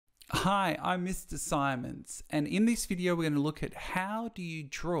Hi, I'm Mr. Simons, and in this video we're going to look at how do you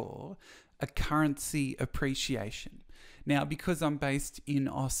draw a currency appreciation. Now, because I'm based in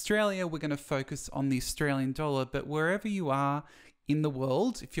Australia, we're going to focus on the Australian dollar, but wherever you are in the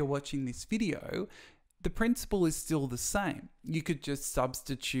world, if you're watching this video, the principle is still the same. You could just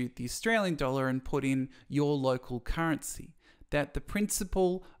substitute the Australian dollar and put in your local currency. That the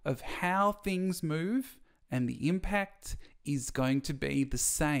principle of how things move and the impact is going to be the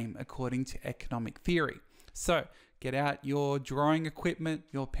same according to economic theory. So get out your drawing equipment,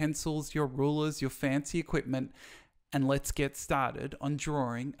 your pencils, your rulers, your fancy equipment, and let's get started on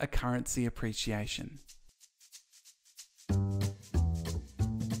drawing a currency appreciation.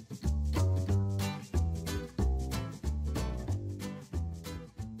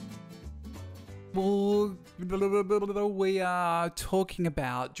 Well, we are talking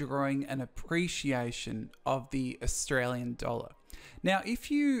about drawing an appreciation of the Australian dollar. Now,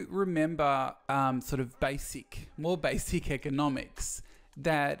 if you remember sort of more basic economics,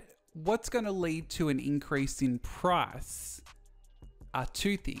 that what's going to lead to an increase in price are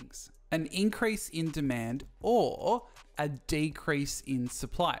two things: an increase in demand or a decrease in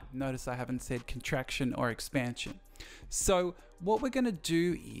supply. Notice I haven't said contraction or expansion. So what we're going to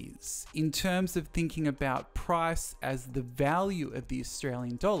do is, in terms of thinking about price as the value of the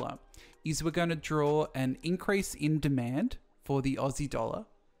Australian dollar, is we're going to draw an increase in demand for the Aussie dollar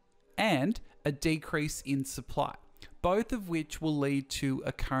and a decrease in supply, both of which will lead to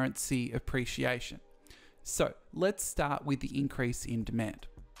a currency appreciation. So let's start with the increase in demand.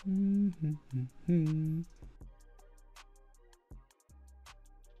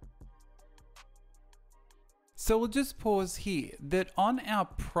 So we'll just pause here that on our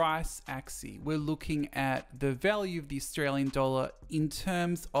price axis, we're looking at the value of the Australian dollar in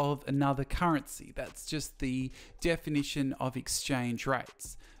terms of another currency. That's just the definition of exchange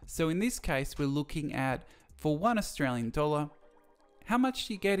rates. So in this case, we're looking at, for one Australian dollar, how much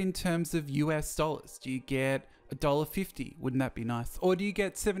do you get in terms of US dollars? Do you get $1.50? Wouldn't that be nice? Or do you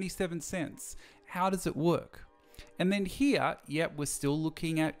get 77 cents? How does it work? And then here, yep, we're still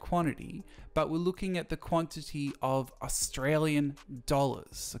looking at quantity, but we're looking at the quantity of Australian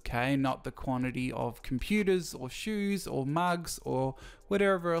dollars, okay? Not the quantity of computers or shoes or mugs or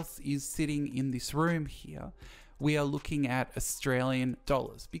whatever else is sitting in this room here. We are looking at Australian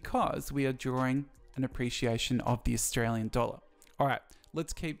dollars because we are drawing an appreciation of the Australian dollar. All right,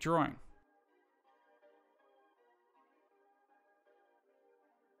 let's keep drawing.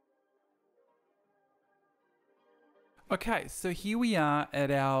 Okay, so here we are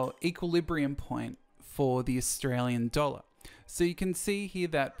at our equilibrium point for the Australian dollar. So you can see here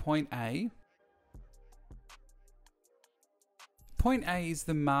that point A is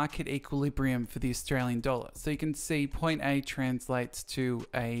the market equilibrium for the Australian dollar. So you can see point A translates to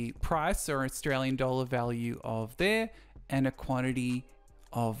a price or Australian dollar value of there and a quantity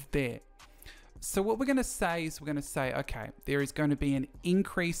of there. So what we're going to say is okay, there is going to be an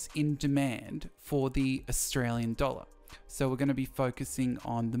increase in demand for the Australian dollar. So we're going to be focusing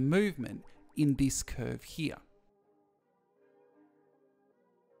on the movement in this curve here.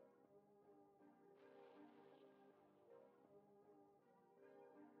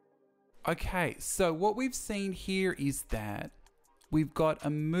 Okay, so what we've seen here is that we've got a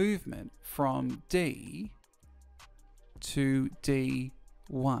movement from D to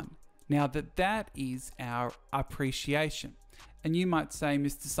D1. Now that is our appreciation. And you might say,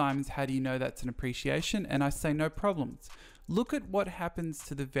 Mr. Simons, how do you know that's an appreciation? And I say, no problems. Look at what happens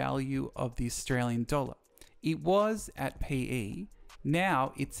to the value of the Australian dollar. It was at PE,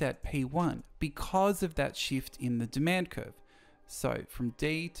 now it's at P1 because of that shift in the demand curve. So from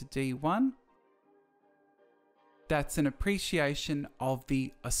D to D1, that's an appreciation of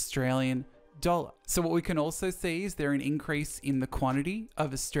the Australian dollar. So what we can also see is there an increase in the quantity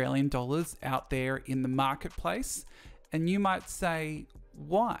of Australian dollars out there in the marketplace. And you might say,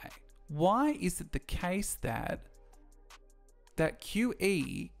 why? Why is it the case that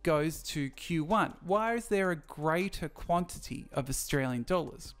QE goes to Q1? Why is there a greater quantity of Australian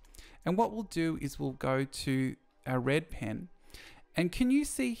dollars? And what we'll do is we'll go to our red pen. And can you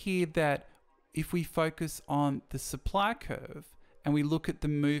see here that if we focus on the supply curve and we look at the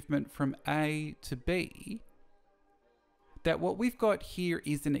movement from A to B, that what we've got here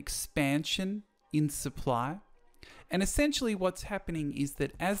is an expansion in supply. And essentially what's happening is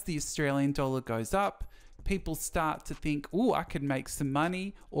that as the Australian dollar goes up, people start to think, oh, I could make some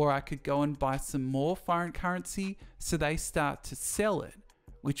money, or I could go and buy some more foreign currency. So they start to sell it,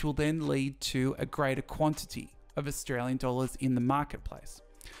 which will then lead to a greater quantity of Australian dollars in the marketplace.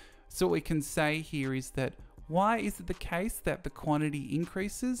 So what we can say here is that Why is it the case that the quantity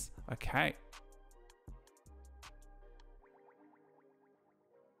increases? Okay.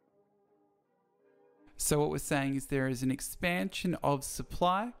 So what we're saying is there is an expansion of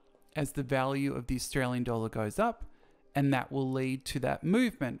supply as the value of the Australian dollar goes up, and that will lead to that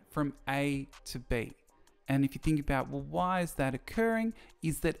movement from A to B. And if you think about, well, why is that occurring?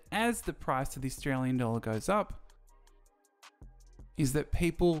 Is that as the price of the Australian dollar goes up, is that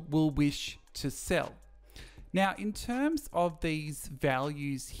people will wish to sell. Now, in terms of these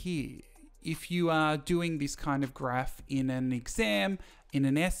values here, if you are doing this kind of graph in an exam, in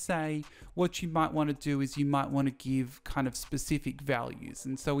an essay, what you might want to do is you might want to give kind of specific values.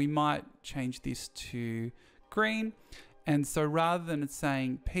 And so we might change this to green. And so rather than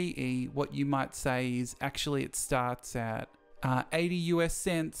saying PE, what you might say is actually it starts at 80 US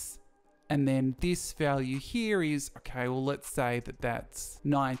cents. And then this value here is, okay, well, let's say that that's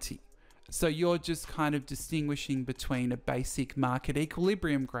 90. So you're just kind of distinguishing between a basic market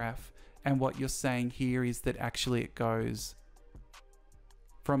equilibrium graph, and what you're saying here is that actually it goes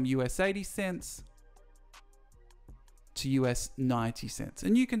from US 80 cents to US 90 cents.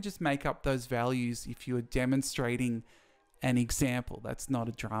 And you can just make up those values if you are demonstrating an example. That's not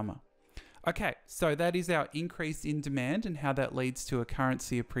a drama. Okay, so that is our increase in demand and how that leads to a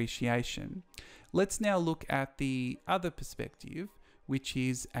currency appreciation. Let's now look at the other perspective, which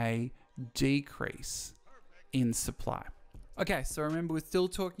is a decrease in supply. Okay, so remember we're still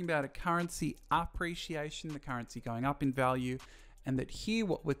talking about a currency appreciation, the currency going up in value, and that here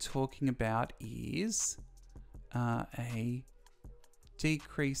what we're talking about is a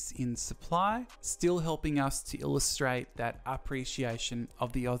decrease in supply, still helping us to illustrate that appreciation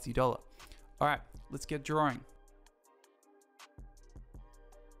of the Aussie dollar. All right, let's get drawing.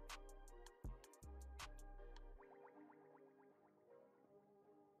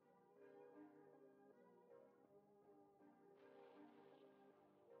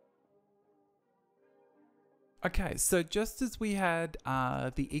 Okay, so just as we had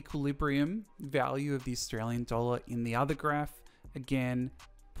the equilibrium value of the Australian dollar in the other graph, again,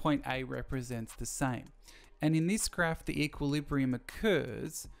 point A represents the same. And in this graph, the equilibrium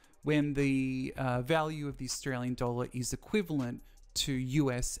occurs when the value of the Australian dollar is equivalent to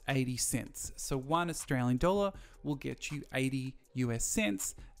US 80 cents. So 1 Australian dollar will get you 80 US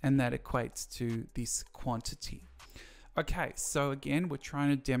cents, and that equates to this quantity. Okay, so again, we're trying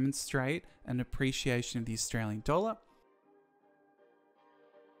to demonstrate an appreciation of the Australian dollar.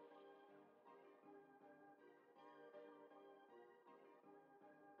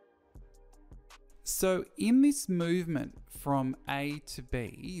 So in this movement from A to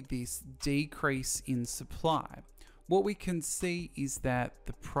B, this decrease in supply, what we can see is that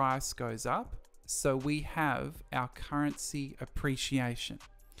the price goes up. So we have our currency appreciation.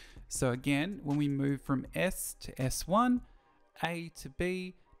 So again, when we move from S to S1, A to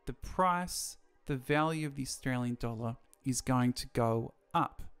B, the price, the value of the Australian dollar is going to go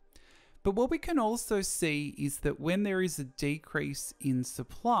up. But what we can also see is that when there is a decrease in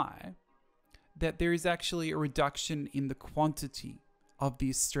supply, that there is actually a reduction in the quantity of the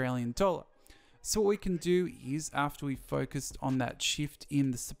Australian dollar. So what we can do is, after we focused on that shift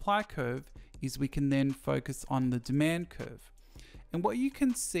in the supply curve, is we can then focus on the demand curve. And what you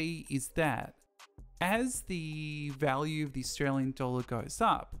can see is that as the value of the Australian dollar goes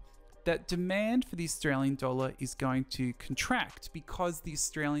up, that demand for the Australian dollar is going to contract because the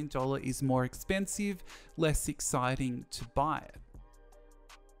Australian dollar is more expensive, less exciting to buy it.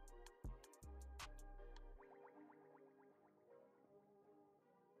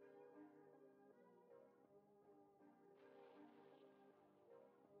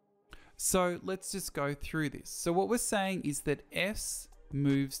 So let's just go through this. So what we're saying is that S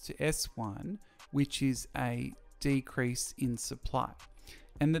moves to S1, which is a decrease in supply.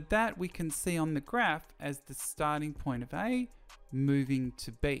 And that we can see on the graph as the starting point of A moving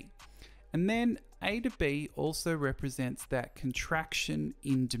to B. And then A to B also represents that contraction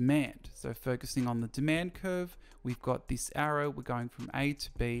in demand. So focusing on the demand curve, we've got this arrow, we're going from A to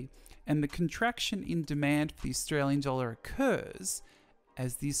B, and the contraction in demand for the Australian dollar occurs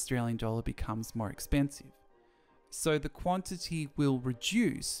as the Australian dollar becomes more expensive. So the quantity will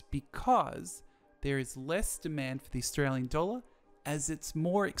reduce because there is less demand for the Australian dollar as it's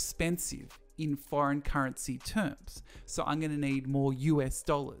more expensive in foreign currency terms. So I'm going to need more US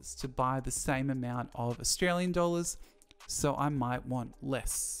dollars to buy the same amount of Australian dollars, so I might want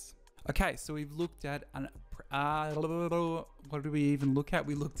less. Okay, so we've looked at an what did we even look at?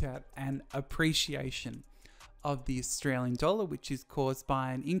 We looked at an appreciation of the Australian dollar, which is caused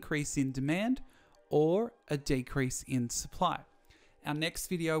by an increase in demand or a decrease in supply. Our next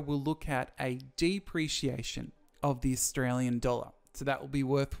video will look at a depreciation of the Australian dollar. So that will be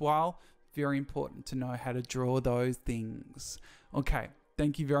worthwhile. Very important to know how to draw those things. Okay,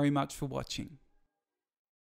 thank you very much for watching.